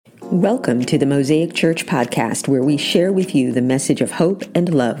Welcome to the Mosaic Church podcast, where we share with you the message of hope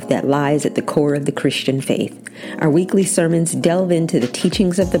and love that lies at the core of the Christian faith. Our weekly sermons delve into the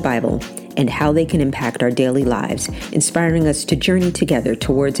teachings of the Bible and how they can impact our daily lives, inspiring us to journey together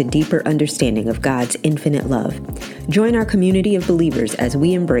towards a deeper understanding of God's infinite love. Join our community of believers as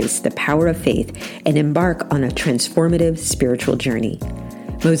we embrace the power of faith and embark on a transformative spiritual journey.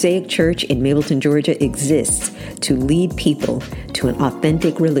 Mosaic Church in Mableton, Georgia exists to lead people to an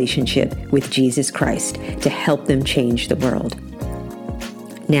authentic relationship with Jesus Christ to help them change the world.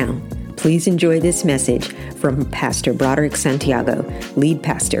 Now, please enjoy this message from Pastor Broderick Santiago, lead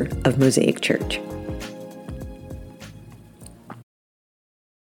pastor of Mosaic Church.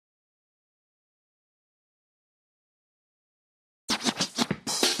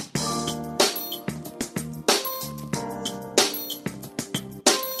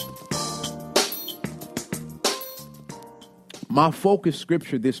 My focus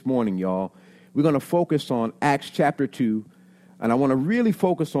scripture this morning, y'all, we're going to focus on Acts chapter 2, and I want to really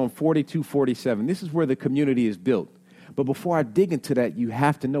focus on 42, 47. This is where the community is built. But before I dig into that, you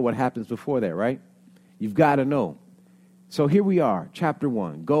have to know what happens before that, right? You've got to know. So here we are, chapter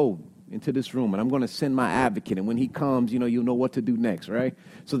 1. Go into this room, and I'm going to send my advocate, and when he comes, you'll know what to do next, right?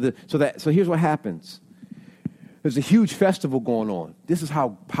 So here's what happens. There's a huge festival going on. This is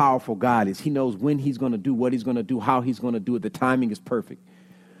how powerful God is. He knows when he's going to do, what he's going to do, how he's going to do it. The timing is perfect.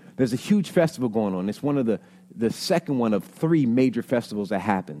 There's a huge festival going on. It's one of the second one of three major festivals that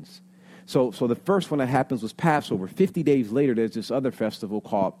happens. So the first one that happens was Passover. 50 days later, there's this other festival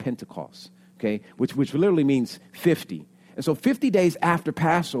called Pentecost, okay, which literally means 50. And so 50 days after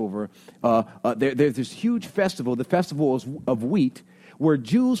Passover, there's this huge festival, the festival of wheat, where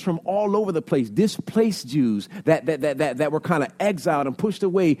Jews from all over the place, displaced Jews that were kind of exiled and pushed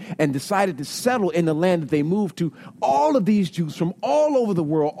away and decided to settle in the land that they moved to, all of these Jews from all over the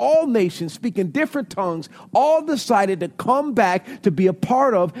world, all nations speaking different tongues, all decided to come back to be a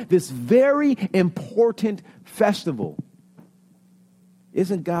part of this very important festival.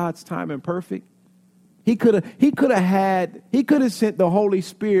 Isn't God's timing perfect? He could have sent the Holy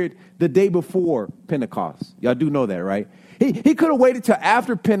Spirit the day before Pentecost. Y'all do know that, right? He could have waited till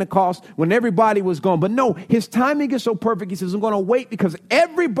after Pentecost when everybody was gone. But no, his timing is so perfect. He says, I'm going to wait because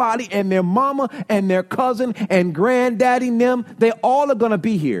everybody and their mama and their cousin and granddaddy and them, they all are going to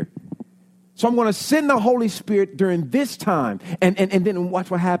be here. So I'm going to send the Holy Spirit during this time. And then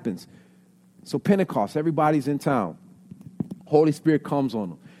watch what happens. So Pentecost, everybody's in town. Holy Spirit comes on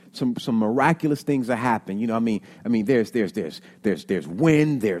them. Some miraculous things that happen. I mean, there's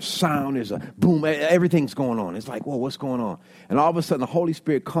wind, there's sound, there's a boom, everything's going on. It's like, whoa, what's going on? And all of a sudden, the Holy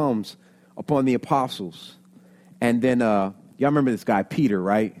Spirit comes upon the apostles. And then, y'all remember this guy, Peter,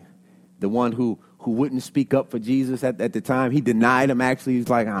 right? The one who wouldn't speak up for Jesus at the time. He denied him, actually. He's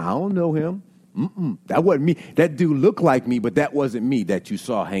like, I don't know him. That wasn't me. That dude looked like me, but that wasn't me that you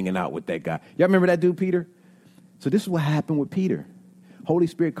saw hanging out with that guy. Y'all remember that dude, Peter? So this is what happened with Peter. Holy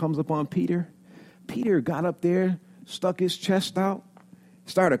Spirit comes upon Peter. Peter got up there, stuck his chest out,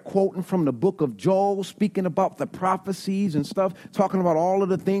 started quoting from the book of Joel, speaking about the prophecies and stuff, talking about all of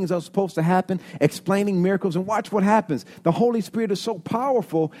the things that are supposed to happen, explaining miracles. And watch what happens. The Holy Spirit is so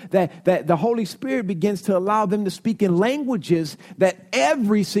powerful that the Holy Spirit begins to allow them to speak in languages that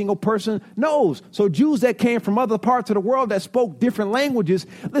every single person knows. So Jews that came from other parts of the world that spoke different languages,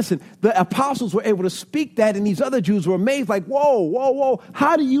 listen, the apostles were able to speak that, and these other Jews were amazed, like, whoa,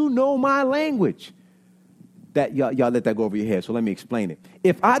 how do you know my language? That y'all let that go over your head, so let me explain it.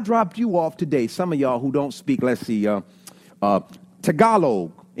 If I dropped you off today, some of y'all who don't speak, let's see,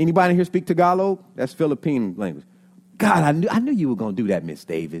 Tagalog. Anybody here speak Tagalog? That's Philippine language. God, I knew you were going to do that, Miss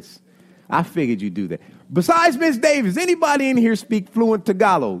Davis. I figured you'd do that. Besides Miss Davis, anybody in here speak fluent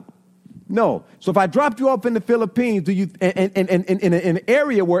Tagalog? No. So if I dropped you off in the Philippines, do you in an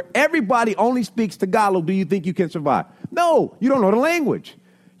area where everybody only speaks Tagalog, do you think you can survive? No, you don't know the language.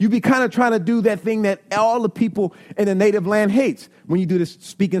 You be kind of trying to do that thing that all the people in the native land hates when you do this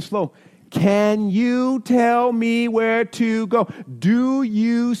speaking slow. Can you tell me where to go? Do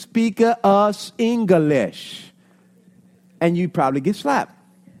you speak us English? And you probably get slapped.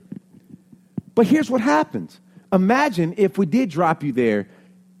 But here's what happens. Imagine if we did drop you there.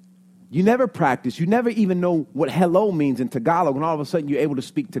 You never practice. You never even know what hello means in Tagalog. And all of a sudden, you're able to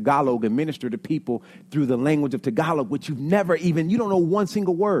speak Tagalog and minister to people through the language of Tagalog, which you don't know one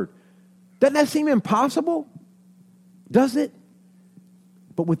single word. Doesn't that seem impossible? Does it?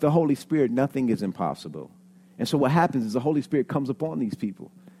 But with the Holy Spirit, nothing is impossible. And so what happens is the Holy Spirit comes upon these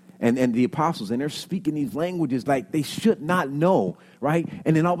people. and the apostles, and they're speaking these languages like they should not know, right?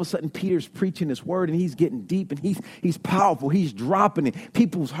 And then all of a sudden, Peter's preaching this word, and he's getting deep, and he's powerful. He's dropping it.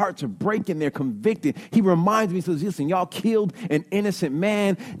 People's hearts are breaking. They're convicted. He reminds me, he says, listen, y'all killed an innocent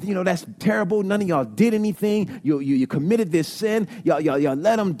man. You know, that's terrible. None of y'all did anything. You committed this sin. Y'all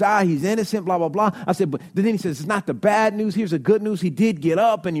let him die. He's innocent, blah, blah, blah. I said, but then he says, it's not the bad news. Here's the good news. He did get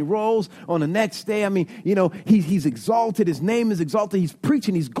up, and he rose on the next day. I mean, you know, he's exalted. His name is exalted. He's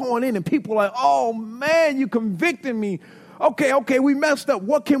preaching. He's going in, and people are like, oh, man, you convicted me. Okay, we messed up.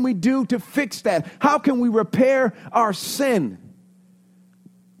 What can we do to fix that? How can we repair our sin?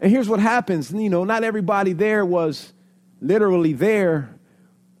 And here's what happens. You know, not everybody there was literally there,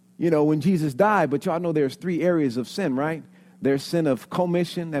 you know, when Jesus died. But y'all know there's 3 areas of sin, right? There's sin of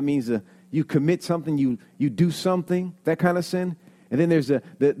commission. That means you commit something, you do something, that kind of sin. And then there's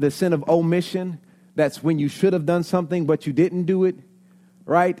the sin of omission. That's when you should have done something, but you didn't do it,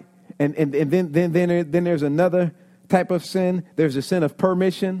 right? And then there's another type of sin. There's a sin of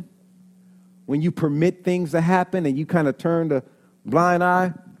permission, when you permit things to happen and you kind of turn the blind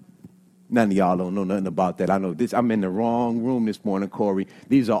eye. None of y'all don't know nothing about that. I know this. I'm in the wrong room this morning, Corey.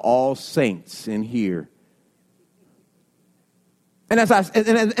 These are all saints in here. And as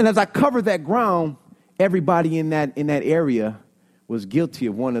I covered that ground, everybody in that area was guilty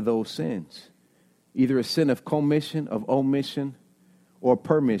of one of those sins. Either a sin of commission, of omission, or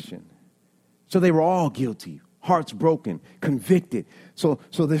permission. So they were all guilty. Hearts broken, convicted. So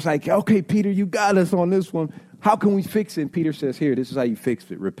there's like, okay, Peter, you got us on this one. How can we fix it? And Peter says, here, this is how you fix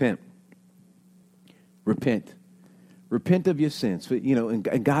it. Repent. Repent of your sins, you know,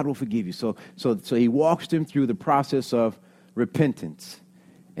 and God will forgive you. So he walks them through the process of repentance.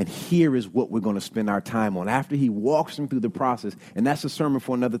 And here is what we're going to spend our time on. After he walks them through the process, and that's a sermon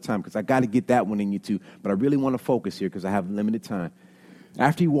for another time, because I got to get that one in you too. But I really want to focus here because I have limited time.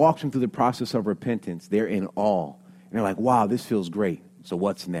 After he walks them through the process of repentance, they're in awe. And they're like, wow, this feels great. So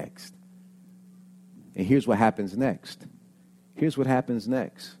what's next? And here's what happens next. Here's what happens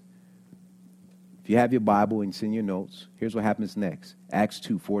next. If you have your Bible and it's in your notes, here's what happens next. Acts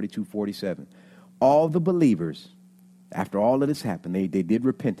 2, 42, 47. All the believers, after all of this happened, they did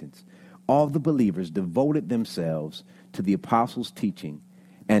repentance. All the believers devoted themselves to the apostles' teaching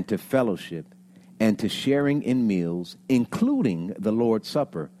and to fellowship and to sharing in meals, including the Lord's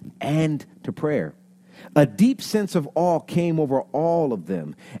Supper, and to prayer. A deep sense of awe came over all of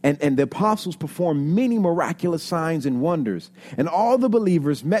them, and the apostles performed many miraculous signs and wonders. And all the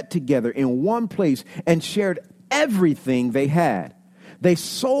believers met together in one place and shared everything they had. They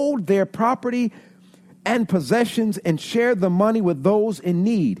sold their property and possessions and shared the money with those in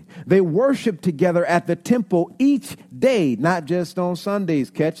need. They worshiped together at the temple each day, not just on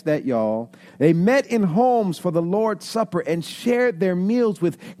Sundays. Catch that, y'all. They met in homes for the Lord's Supper and shared their meals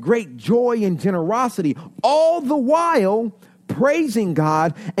with great joy and generosity, all the while praising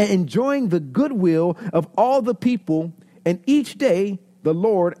God and enjoying the goodwill of all the people. And each day the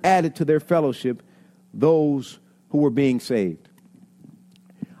Lord added to their fellowship those who were being saved.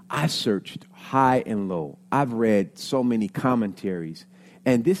 I searched high and low. I've read so many commentaries,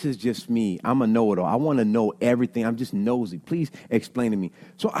 and this is just me. I'm a know-it-all. I want to know everything. I'm just nosy. Please explain to me.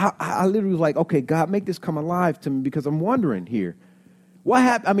 So I literally was like, okay, God, make this come alive to me, because I'm wondering here. What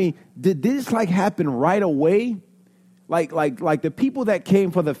happened? I mean, did this like happen right away? Like the people that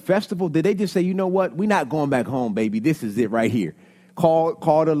came for the festival, did they just say, you know what? We're not going back home, baby. This is it right here.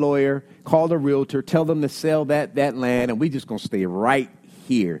 Call the lawyer, call the realtor, tell them to sell that land, and we just going to stay right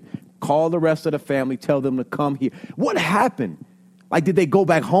here. Call the rest of the family, tell them to come here. What happened? Like, did they go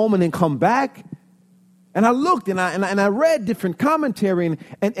back home and then come back? And I looked and I read different commentary,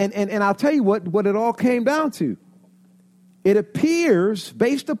 and I'll tell you what it all came down to. It appears,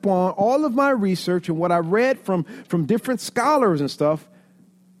 based upon all of my research and what I read from different scholars and stuff,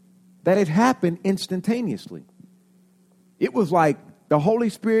 that it happened instantaneously. It was like the Holy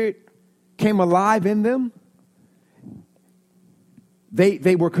Spirit came alive in them.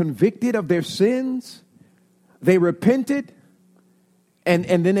 They were convicted of their sins. They repented. And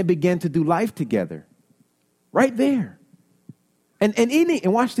then they began to do life together. Right there.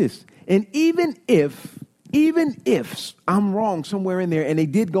 And watch this. And even if I'm wrong somewhere in there and they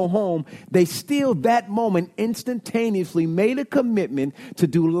did go home, they still that moment instantaneously made a commitment to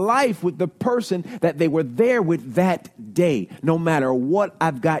do life with the person that they were there with that day. No matter what,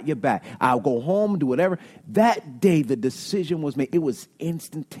 I've got your back. I'll go home, do whatever. That day, the decision was made. It was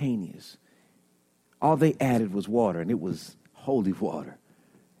instantaneous. All they added was water, and it was holy water.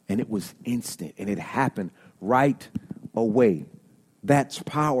 And it was instant, and it happened right away. That's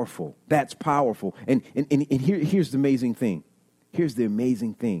powerful. That's powerful. And here's the amazing thing. Here's the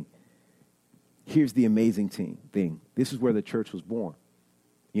amazing thing. Here's the amazing thing. This is where the church was born.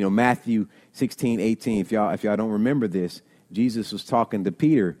 You know, Matthew 16:18, if y'all don't remember this, Jesus was talking to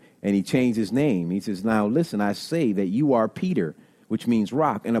Peter, and he changed his name. He says, now listen, I say that you are Peter, which means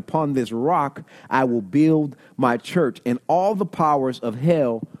rock. And upon this rock, I will build my church, and all the powers of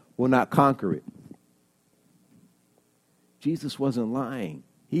hell will not conquer it. Jesus wasn't lying.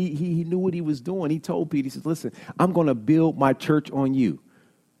 He knew what he was doing. He told Peter, he says, listen, I'm going to build my church on you.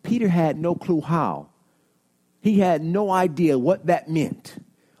 Peter had no clue how. He had no idea what that meant.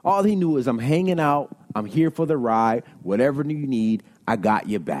 All he knew is I'm hanging out. I'm here for the ride. Whatever you need, I got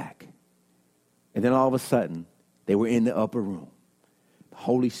your back. And then all of a sudden, they were in the upper room. The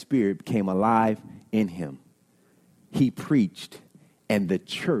Holy Spirit became alive in him. He preached, and the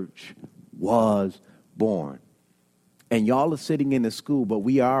church was born. And y'all are sitting in the school, but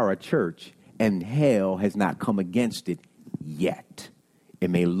we are a church, and hell has not come against it yet. It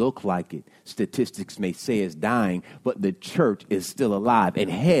may look like it. Statistics may say it's dying, but the church is still alive,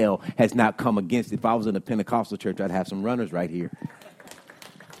 and hell has not come against it. If I was in a Pentecostal church, I'd have some runners right here.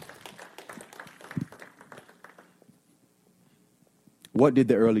 What did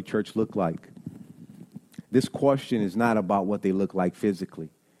the early church look like? This question is not about what they look like physically.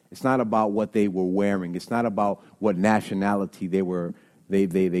 It's not about what they were wearing. It's not about what nationality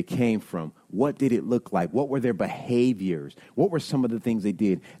they came from. What did it look like? What were their behaviors? What were some of the things they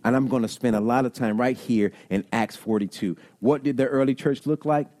did? And I'm going to spend a lot of time right here in Acts 42. What did the early church look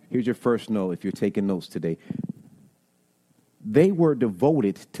like? Here's your first note if you're taking notes today. They were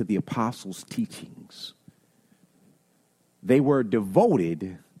devoted to the apostles' teachings. They were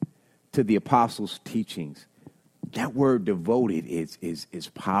devoted to the apostles' teachings. That word devoted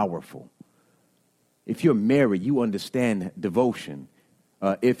is powerful. If you're married, you understand devotion.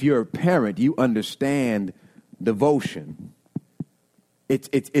 If you're a parent, you understand devotion.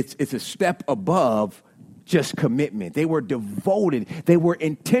 It's a step above just commitment. They were devoted. They were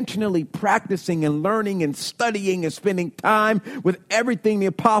intentionally practicing and learning and studying and spending time with everything the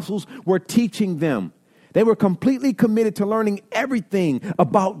apostles were teaching them. They were completely committed to learning everything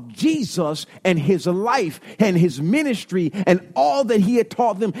about Jesus and his life and his ministry and all that he had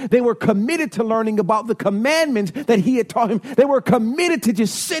taught them. They were committed to learning about the commandments that he had taught him. They were committed to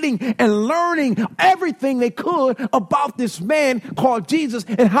just sitting and learning everything they could about this man called Jesus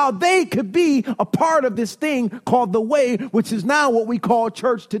and how they could be a part of this thing called the way, which is now what we call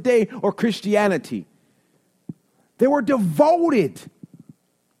church today or Christianity. They were devoted.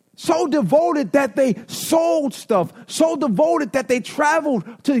 So devoted that they sold stuff. So devoted that they traveled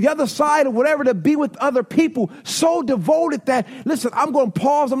to the other side or whatever to be with other people. So devoted that, listen, I'm going to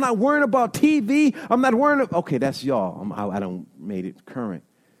pause. I'm not worrying about TV. I'm not worrying. Okay, that's y'all. I don't made it current.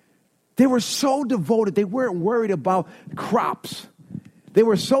 They were so devoted. They weren't worried about crops. They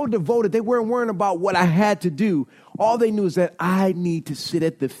were so devoted. They weren't worrying about what I had to do. All they knew is that I need to sit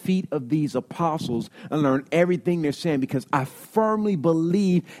at the feet of these apostles and learn everything they're saying because I firmly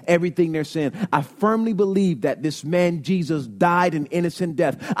believe everything they're saying. I firmly believe that this man Jesus died an innocent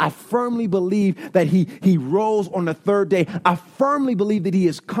death. I firmly believe that he rose on the third day. I firmly believe that he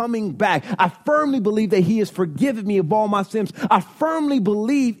is coming back. I firmly believe that he has forgiven me of all my sins. I firmly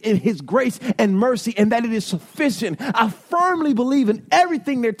believe in his grace and mercy and that it is sufficient. I firmly believe in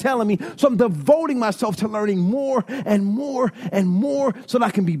everything they're telling me. So I'm devoting myself to learning more and more and more so that I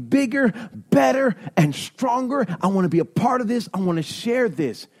can be bigger, better, and stronger. I want to be a part of this. I want to share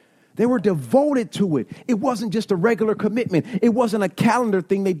this. They were devoted to it. It wasn't just a regular commitment. It wasn't a calendar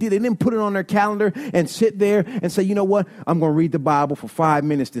thing they did. They didn't put it on their calendar and sit there and say, you know what? I'm going to read the Bible for 5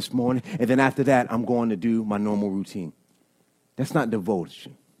 minutes this morning. And then after that, I'm going to do my normal routine. That's not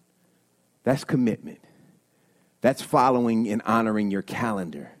devotion. That's commitment. That's following and honoring your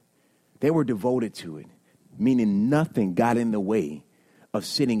calendar. They were devoted to it. Meaning nothing got in the way of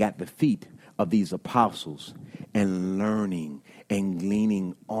sitting at the feet of these apostles and learning and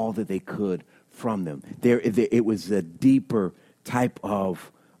gleaning all that they could from them. It was a deeper type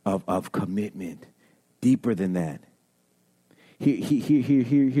of commitment, deeper than that.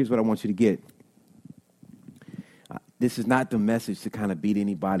 Here's what I want you to get. This is not the message to kind of beat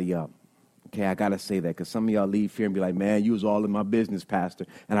anybody up. Okay, I got to say that because some of y'all leave here and be like, man, you was all in my business, Pastor.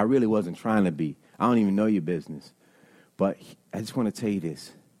 And I really wasn't trying to be. I don't even know your business. But I just want to tell you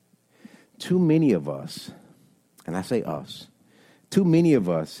this. Too many of us, and I say us, too many of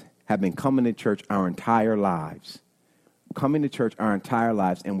us have been coming to church our entire lives. Coming to church our entire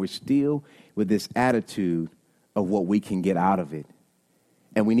lives, and we're still with this attitude of what we can get out of it.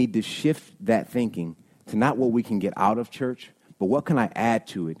 And we need to shift that thinking to not what we can get out of church, but what can I add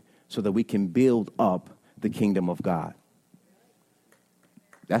to it so that we can build up the kingdom of God.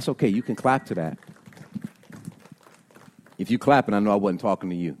 That's okay. You can clap to that. If you clapping, I know I wasn't talking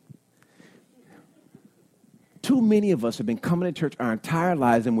to you. Too many of us have been coming to church our entire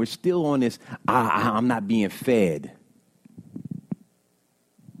lives, and we're still on this, I'm not being fed.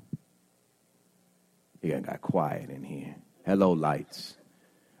 It got quiet in here. Hello, lights.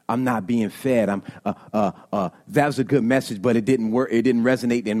 I'm not being fed. That was a good message, but it didn't work. It didn't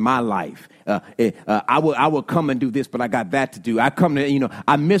resonate in my life. I will come and do this, but I got that to do. I come to,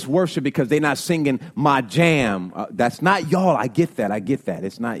 I miss worship because they're not singing my jam. That's not y'all. I get that.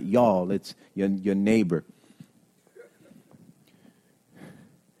 It's not y'all. It's your neighbor.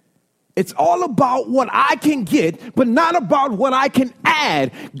 It's all about what I can get, but not about what I can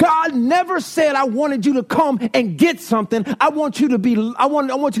add. God never said I wanted you to come and get something. I want you to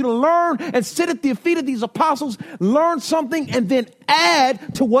learn and sit at the feet of these apostles, learn something, and then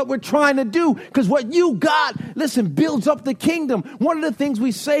add to what we're trying to do. Because what you got, listen, builds up the kingdom. One of the things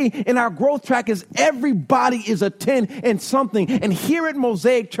we say in our growth track is everybody is a 10 and something. And here at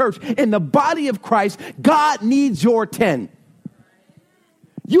Mosaic Church, in the body of Christ, God needs your 10.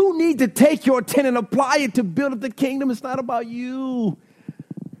 You need to take your 10 and apply it to build up the kingdom. It's not about you.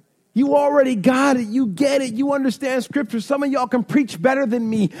 You already got it. You get it. You understand scripture. Some of y'all can preach better than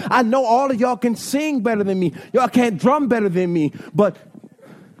me. I know all of y'all can sing better than me. Y'all can't drum better than me. But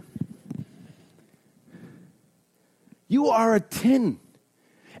you are a 10.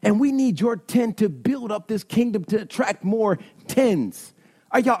 And we need your 10 to build up this kingdom, to attract more 10s.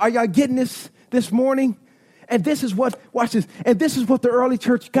 Are y'all getting this morning? And this is what, watch this, and this is what the early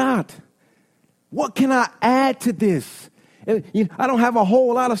church got. What can I add to this? I don't have a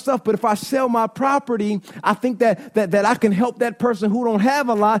whole lot of stuff, but if I sell my property, I think that I can help that person who don't have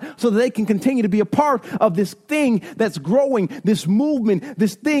a lot so that they can continue to be a part of this thing that's growing, this movement,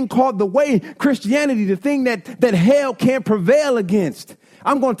 this thing called the way, Christianity, the thing that hell can't prevail against.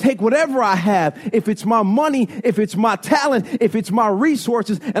 I'm going to take whatever I have, if it's my money, if it's my talent, if it's my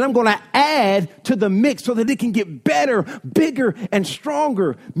resources, and I'm going to add to the mix so that it can get better, bigger, and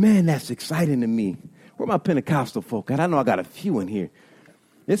stronger. Man, that's exciting to me. Where my Pentecostal folk at? I know I got a few in here.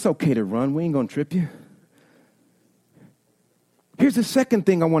 It's okay to run. We ain't going to trip you. Here's the second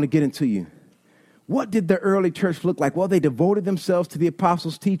thing I want to get into you. What did the early church look like? Well, they devoted themselves to the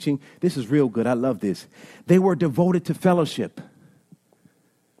apostles' teaching. This is real good. I love this. They were devoted to fellowship.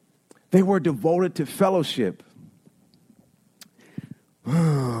 They were devoted to fellowship.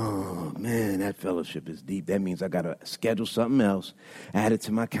 Oh, man, that fellowship is deep. That means I got to schedule something else, add it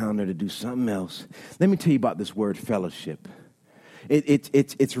to my calendar to do something else. Let me tell you about this word fellowship.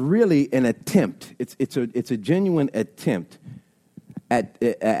 It's really an attempt. It's a genuine attempt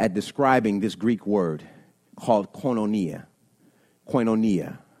at describing this Greek word called koinonia.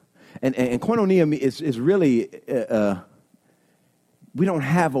 Koinonia. And koinonia is really... we don't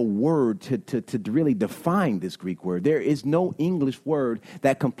have a word to really define this Greek word. There is no English word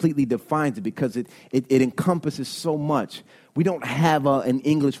that completely defines it because it encompasses so much. We don't have an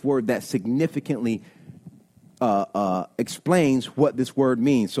English word that significantly explains what this word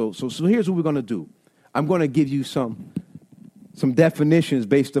means. So here's what we're going to do. I'm going to give you some definitions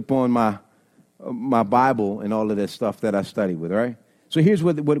based upon my Bible and all of that stuff that I study with, all right? So here's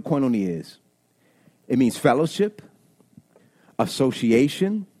what koinonia is. It means fellowship,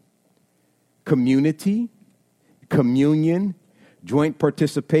 association, community, communion, joint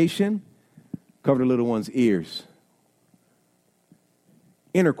participation, cover the little one's ears,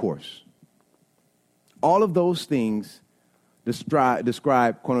 intercourse. All of those things describe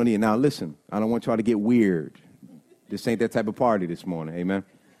koinonia. Now listen, I don't want y'all to get weird. This ain't that type of party this morning, amen?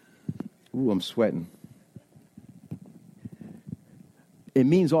 Ooh, I'm sweating. It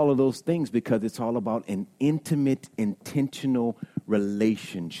means all of those things because it's all about an intimate, intentional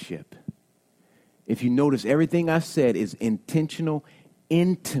relationship. If you notice, everything I said is intentional,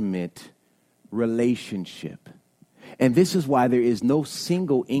 intimate relationship. And this is why there is no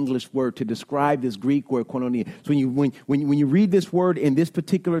single English word to describe this Greek word koinonia. So when you read this word in this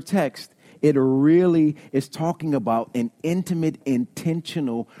particular text, it really is talking about an intimate,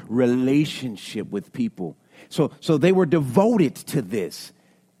 intentional relationship with people. So they were devoted to this,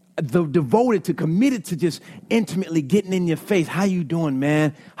 committed to just intimately getting in your face. How you doing,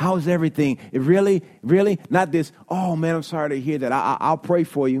 man? How's everything? It really, not this, oh, man, I'm sorry to hear that. I'll pray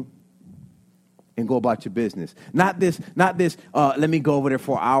for you and go about your business. Not this, let me go over there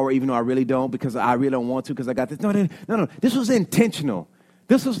for an hour, even though I really don't, because I really don't want to, because I got this. No. This was intentional.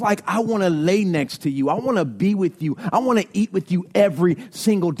 This is like, I want to lay next to you. I want to be with you. I want to eat with you every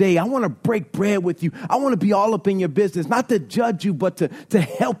single day. I want to break bread with you. I want to be all up in your business, not to judge you, but to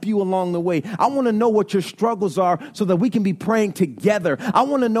help you along the way. I want to know what your struggles are so that we can be praying together. I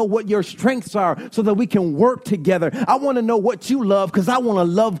want to know what your strengths are so that we can work together. I want to know what you love because I want to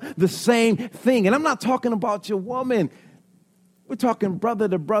love the same thing. And I'm not talking about your woman. We're talking brother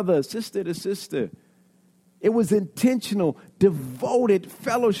to brother, sister to sister. It was intentional, devoted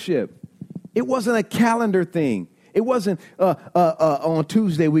fellowship. It wasn't a calendar thing. It wasn't on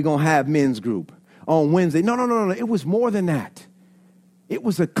Tuesday we're going to have men's group. On Wednesday. No. It was more than that. It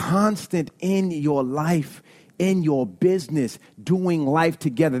was a constant in your life, in your business, doing life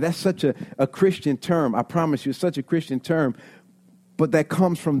together. That's such a Christian term. I promise you, it's such a Christian term. But that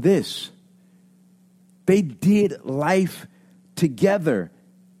comes from this. They did life together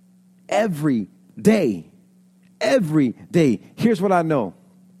every day. Every day. Here's what I know.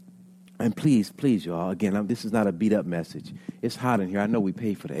 And please, y'all, again, this is not a beat up message. It's hot in here. I know we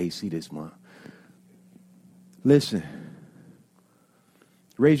paid for the AC this month. Listen.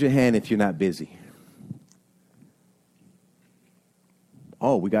 Raise your hand if you're not busy.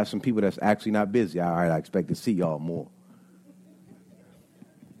 Oh, we got some people that's actually not busy. All right, I expect to see y'all more.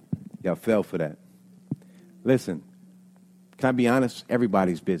 Y'all fell for that. Listen, can I be honest?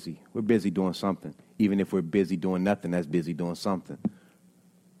 Everybody's busy. We're busy doing something. Even if we're busy doing nothing, that's busy doing something.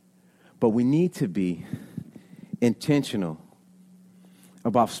 But we need to be intentional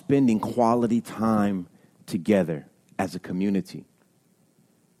about spending quality time together as a community.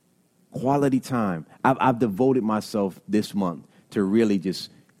 Quality time. I've devoted myself this month to really just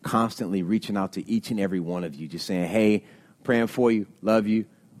constantly reaching out to each and every one of you, just saying, hey, praying for you, love you.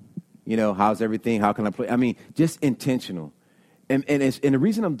 You know, how's everything? How can I play? I mean, just intentional. And the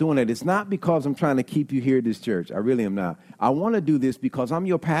reason I'm doing it, it's not because I'm trying to keep you here at this church. I really am not. I want to do this because I'm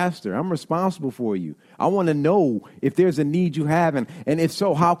your pastor. I'm responsible for you. I want to know if there's a need you have, and if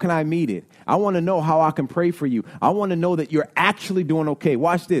so, how can I meet it? I want to know how I can pray for you. I want to know that you're actually doing okay.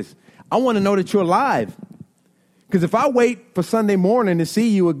 Watch this. I want to know that you're alive. Because if I wait for Sunday morning to see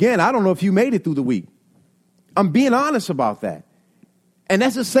you again, I don't know if you made it through the week. I'm being honest about that. And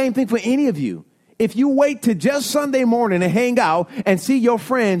that's the same thing for any of you. If you wait to just Sunday morning and hang out and see your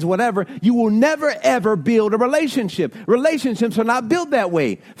friends, whatever, you will never, ever build a relationship. Relationships are not built that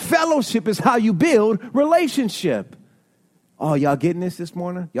way. Fellowship is how you build relationship. Oh, y'all getting this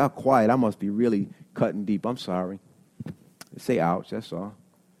morning? Y'all quiet. I must be really cutting deep. I'm sorry. Say ouch, that's all.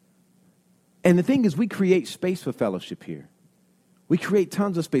 And the thing is, we create space for fellowship here. We create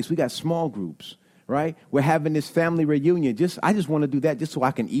tons of space. We got small groups. Right? We're having this family reunion. I just want to do that just so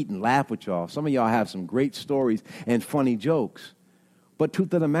I can eat and laugh with y'all. Some of y'all have some great stories and funny jokes. But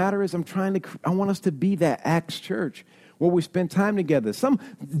truth of the matter is, I want us to be that Acts church where we spend time together.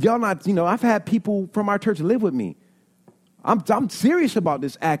 I've had people from our church live with me. I'm serious about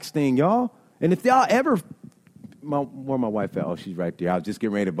this Acts thing, y'all. And if y'all ever, where my wife at? Oh, she's right there. I was just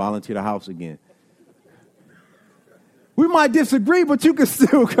getting ready to volunteer the house again. We might disagree, but you can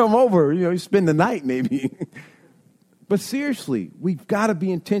still come over. You spend the night maybe. But seriously, we've got to be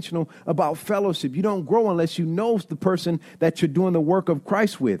intentional about fellowship. You don't grow unless you know the person that you're doing the work of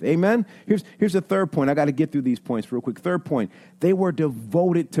Christ with. Amen? Here's the third point. I got to get through these points real quick. Third point, they were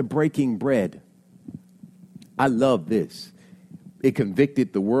devoted to breaking bread. I love this. It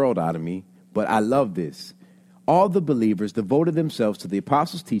convicted the world out of me, but I love this. All the believers devoted themselves to the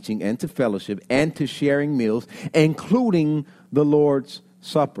apostles' teaching and to fellowship and to sharing meals, including the Lord's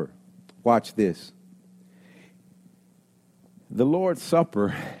Supper. Watch this. The Lord's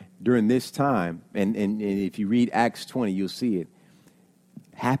Supper during this time, and if you read Acts 20, you'll see it,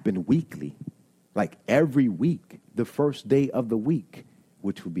 happened weekly, like every week, the first day of the week,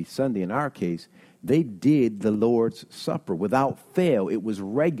 which would be Sunday in our case. They did the Lord's Supper without fail. It was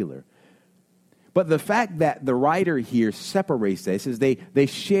regular. But the fact that the writer here separates that, it says they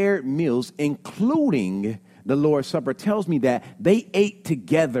shared meals, including the Lord's Supper, tells me that they ate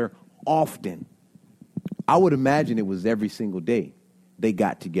together often. I would imagine it was every single day they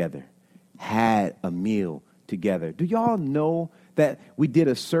got together, had a meal together. Do y'all know that we did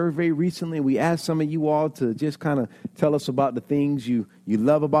a survey recently? We asked some of you all to just kind of tell us about the things you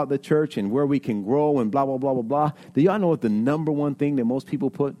love about the church and where we can grow and blah, blah, blah, blah, blah. Do y'all know what the number one thing that most people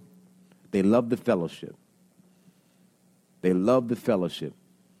put? They love the fellowship. They love the fellowship.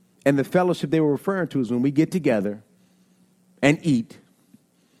 And the fellowship they were referring to is when we get together and eat,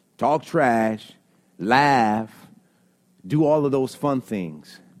 talk trash, laugh, do all of those fun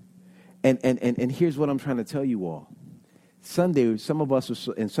things. And here's what I'm trying to tell you all. Sunday, some of us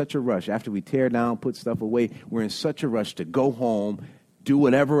are in such a rush. After we tear down, put stuff away, we're in such a rush to go home, do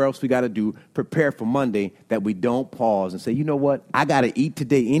whatever else we got to do, prepare for Monday, that we don't pause and say, you know what, I got to eat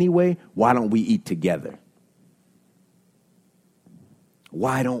today anyway. Why don't we eat together?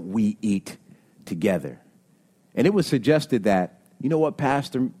 Why don't we eat together? And it was suggested that, you know what,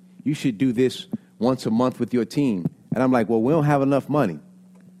 Pastor, you should do this once a month with your team. And I'm like, well, we don't have enough money.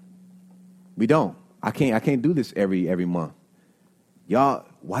 We don't. I can't do this every month. Y'all,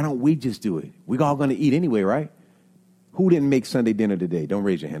 why don't we just do it? We're all going to eat anyway, right? Who didn't make Sunday dinner today? Don't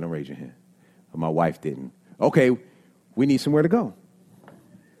raise your hand. Don't raise your hand. My wife didn't. Okay, we need somewhere to go.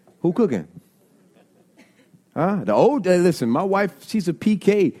 Who cooking? Listen, my wife, she's a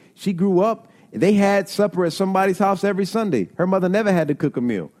PK. She grew up, they had supper at somebody's house every Sunday. Her mother never had to cook a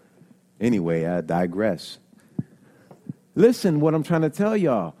meal. Anyway, I digress. Listen, what I'm trying to tell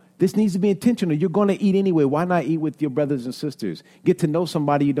y'all, this needs to be intentional. You're going to eat anyway. Why not eat with your brothers and sisters? Get to know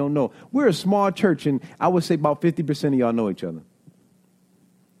somebody you don't know. We're a small church, and I would say about 50% of y'all know each other.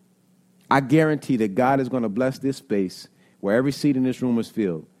 I guarantee that God is going to bless this space where every seat in this room is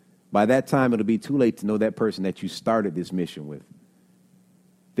filled. By that time, it'll be too late to know that person that you started this mission with.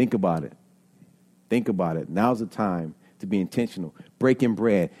 Think about it. Think about it. Now's the time to be intentional. Breaking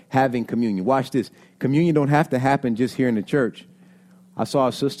bread, having communion. Watch this. Communion don't have to happen just here in the church. I saw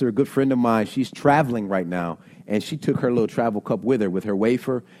a sister, a good friend of mine. She's traveling right now, and she took her little travel cup with her with her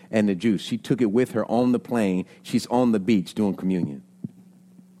wafer and the juice. She took it with her on the plane. She's on the beach doing communion.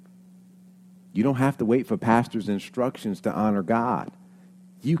 You don't have to wait for pastor's instructions to honor God.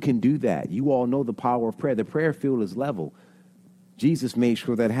 You can do that. You all know the power of prayer. The prayer field is level. Jesus made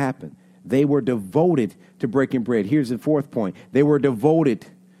sure that happened. They were devoted to breaking bread. Here's the fourth point. They were devoted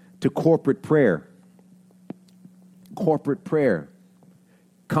to corporate prayer. Corporate prayer.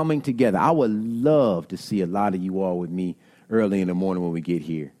 Coming together. I would love to see a lot of you all with me early in the morning when we get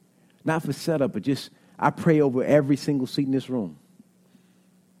here. Not for setup, but just I pray over every single seat in this room.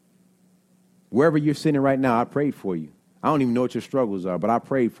 Wherever you're sitting right now, I prayed for you. I don't even know what your struggles are, but I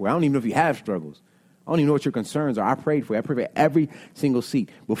prayed for you. I don't even know if you have struggles. I don't even know what your concerns are. I prayed for you. I prayed for every single seat.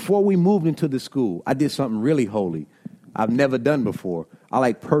 Before we moved into the school, I did something really holy I've never done before.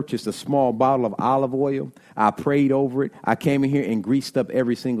 I purchased a small bottle of olive oil. I prayed over it. I came in here and greased up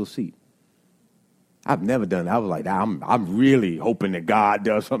every single seat. I've never done it. I was like, I'm really hoping that God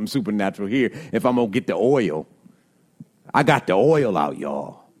does something supernatural here if I'm going to get the oil. I got the oil out,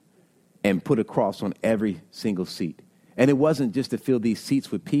 y'all, and put a cross on every single seat. And it wasn't just to fill these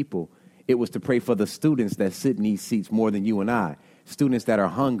seats with people. It was to pray for the students that sit in these seats more than you and I. Students that are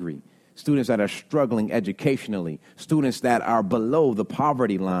hungry. Students that are struggling educationally, students that are below the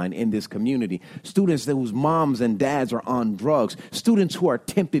poverty line in this community, students whose moms and dads are on drugs, students who are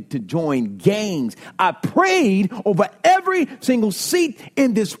tempted to join gangs. I prayed over every single seat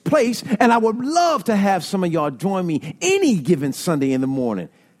in this place, and I would love to have some of y'all join me any given Sunday in the morning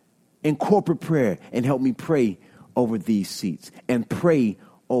in corporate prayer and help me pray over these seats and pray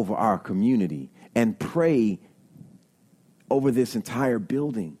over our community and pray over this entire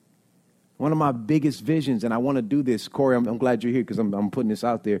building. One of my biggest visions, and I want to do this, Corey, I'm glad you're here because I'm putting this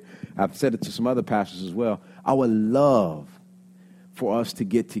out there. I've said it to some other pastors as well. I would love for us to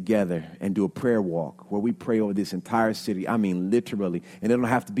get together and do a prayer walk where we pray over this entire city. I mean, literally. And it don't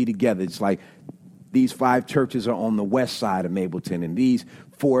have to be together. It's like these 5 churches are on the west side of Mableton, and these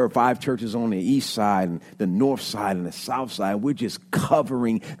 4 or 5 churches on the east side, and the north side, and the south side. We're just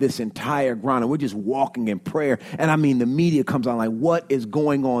covering this entire ground, and we're just walking in prayer. And I mean, the media comes on like, what is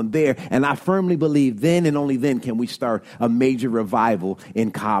going on there? And I firmly believe then and only then can we start a major revival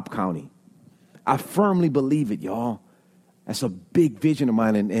in Cobb County. I firmly believe it, y'all. That's a big vision of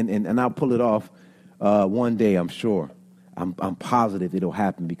mine, and I'll pull it off one day, I'm sure. I'm positive it'll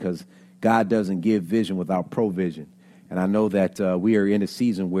happen because God doesn't give vision without provision. And I know that we are in a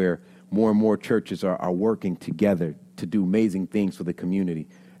season where more and more churches are working together to do amazing things for the community.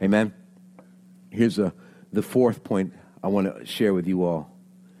 Amen. Here's the fourth point I want to share with you all.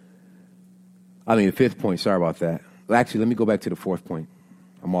 The fifth point. Sorry about that. Well, actually, let me go back to the fourth point.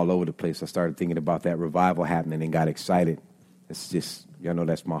 I'm all over the place. I started thinking about that revival happening and got excited. It's just, y'all know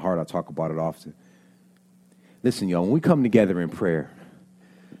that's my heart. I talk about it often. Listen, y'all, when we come together in prayer,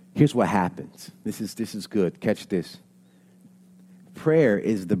 here's what happens. This is good. Catch this. Prayer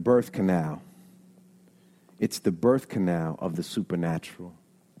is the birth canal. It's the birth canal of the supernatural.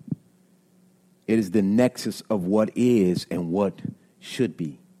 It is the nexus of what is and what should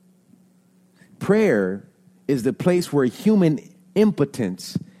be. Prayer is the place where human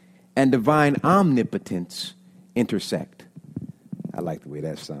impotence and divine omnipotence intersect. I like the way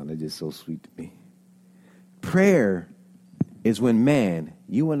that sounds. It's just so sweet to me. Prayer is when man,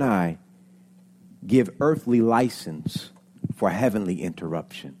 you and I, give earthly license for heavenly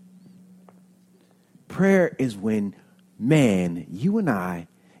interruption. Prayer is when man, you and I,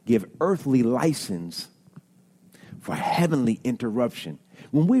 give earthly license for heavenly interruption.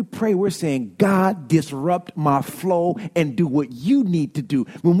 When we pray, we're saying, God, disrupt my flow and do what you need to do.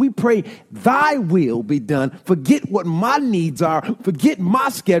 When we pray, thy will be done, forget what my needs are, forget my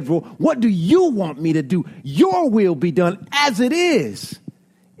schedule. What do you want me to do? Your will be done as it is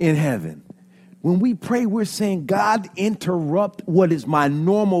in heaven. When we pray, we're saying, God, interrupt what is my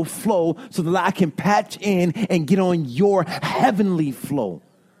normal flow so that I can patch in and get on your heavenly flow.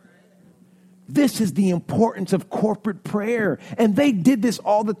 This is the importance of corporate prayer. And they did this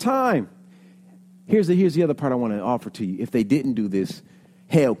all the time. Here's the other part I want to offer to you. If they didn't do this,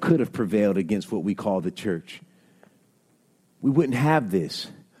 hell could have prevailed against what we call the church. We wouldn't have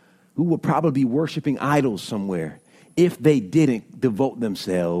this. We would probably be worshiping idols somewhere if they didn't devote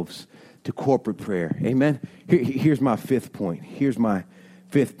themselves to corporate prayer. Amen. Here's my fifth point.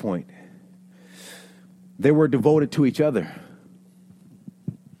 They were devoted to each other.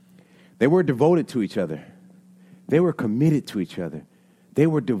 They were devoted to each other. They were committed to each other. They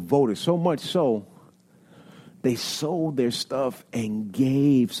were devoted, so much so, they sold their stuff and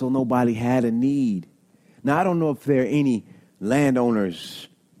gave so nobody had a need. Now, I don't know if there are any landowners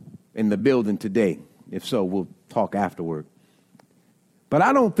in the building today. If so, we'll talk afterward. But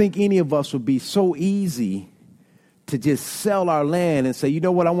I don't think any of us would be so easy to just sell our land and say, you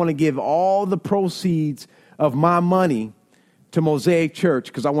know what, I want to give all the proceeds of my money to Mosaic Church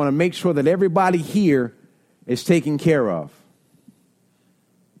because I want to make sure that everybody here is taken care of.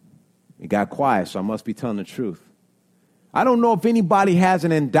 It got quiet, so I must be telling the truth. I don't know if anybody has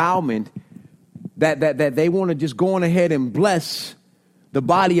an endowment that they want to just go on ahead and bless the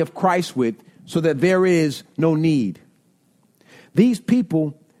body of Christ with so that there is no need. These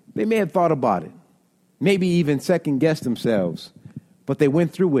people, they may have thought about it, maybe even second-guessed themselves, but they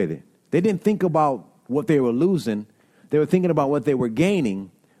went through with it. They didn't think about what they were losing. They were thinking about what they were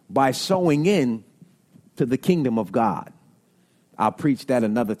gaining by sowing in to the kingdom of God. I'll preach that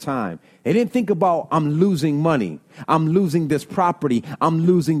another time. They didn't think about, I'm losing money. I'm losing this property. I'm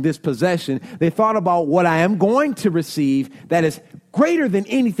losing this possession. They thought about what I am going to receive that is greater than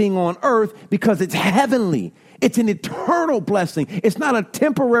anything on earth because it's heavenly. It's an eternal blessing. It's not a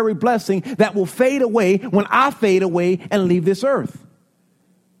temporary blessing that will fade away when I fade away and leave this earth.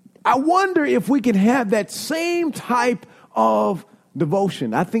 I wonder if we can have that same type of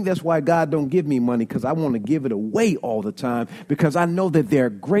devotion. I think that's why God don't give me money, because I want to give it away all the time, because I know that there are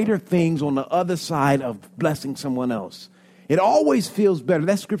greater things on the other side of blessing someone else. It always feels better.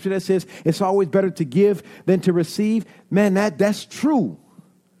 That scripture that says it's always better to give than to receive. Man, that's true.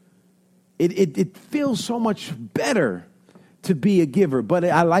 It feels so much better to be a giver, but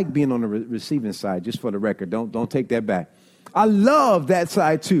I like being on the receiving side, just for the record. Don't take that back. I love that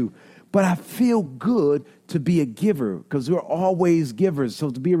side too, but I feel good to be a giver because we're always givers.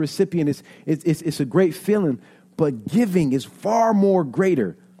 So to be a recipient it's a great feeling, but giving is far more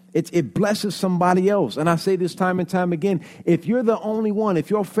greater. It blesses somebody else. And I say this time and time again, if you're the only one,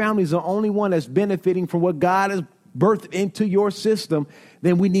 if your family's the only one that's benefiting from what God has birthed into your system,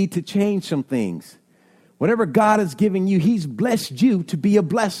 then we need to change some things. Whatever God is giving you, he's blessed you to be a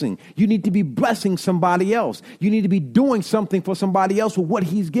blessing. You need to be blessing somebody else. You need to be doing something for somebody else with what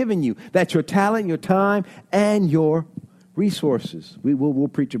he's given you. That's your talent, your time, and your resources. We'll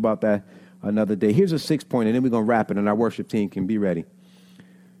preach about that another day. Here's a 6th point, and then we're going to wrap it, and our worship team can be ready.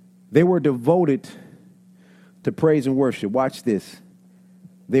 They were devoted to praise and worship. Watch this.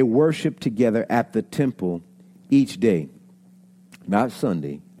 They worshiped together at the temple each day. Not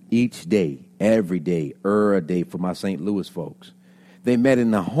Sunday, each day. Every day, a day for my St. Louis folks. They met in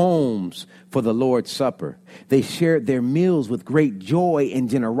the homes for the Lord's Supper. They shared their meals with great joy and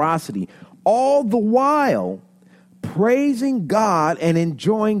generosity, all the while praising God and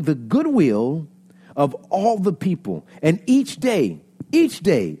enjoying the goodwill of all the people. And each day,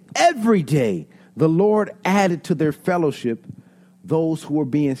 every day, the Lord added to their fellowship those who were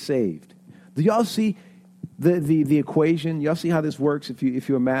being saved. Do y'all see the equation? Y'all see how this works if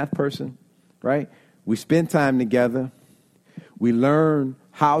you're a math person? Right? We spend time together. We learn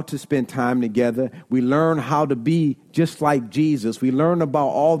how to spend time together. We learn how to be just like Jesus. We learn about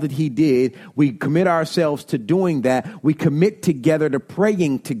all that he did. We commit ourselves to doing that. We commit together to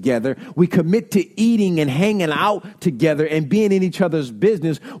praying together. We commit to eating and hanging out together and being in each other's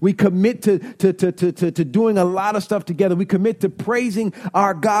business. We commit to doing a lot of stuff together. We commit to praising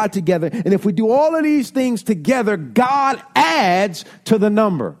our God together. And if we do all of these things together, God adds to the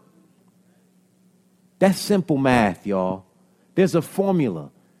number. That's simple math, y'all. There's a formula.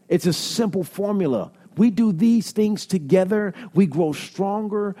 It's a simple formula. We do these things together. We grow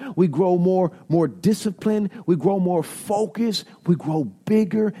stronger. We grow more disciplined. We grow more focused. We grow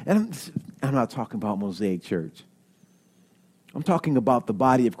bigger. And I'm not talking about Mosaic Church. I'm talking about the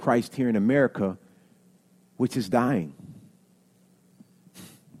body of Christ here in America, which is dying.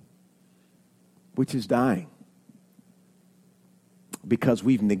 Which is dying. Because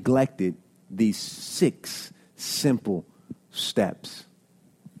we've neglected these 6 simple steps.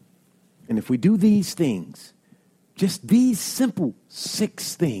 And if we do these things, just these simple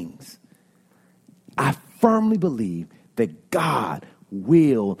 6 things, I firmly believe that God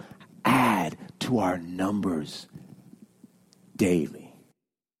will add to our numbers daily.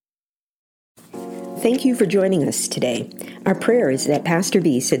 Thank you for joining us today. Our prayer is that Pastor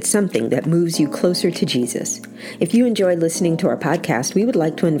B said something that moves you closer to Jesus. If you enjoyed listening to our podcast, we would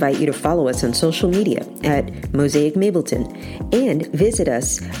like to invite you to follow us on social media at Mosaic Mableton and visit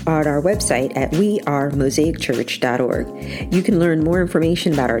us at our website at wearemosaicchurch.org. You can learn more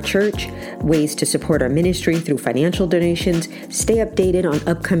information about our church, ways to support our ministry through financial donations, stay updated on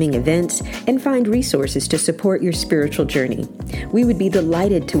upcoming events, and find resources to support your spiritual journey. We would be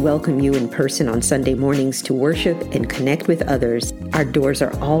delighted to welcome you in person on Sunday mornings to worship and connect with others. Our doors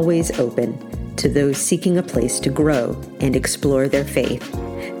are always open to those seeking a place to grow and explore their faith.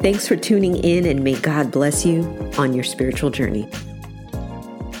 Thanks for tuning in, and may God bless you on your spiritual journey.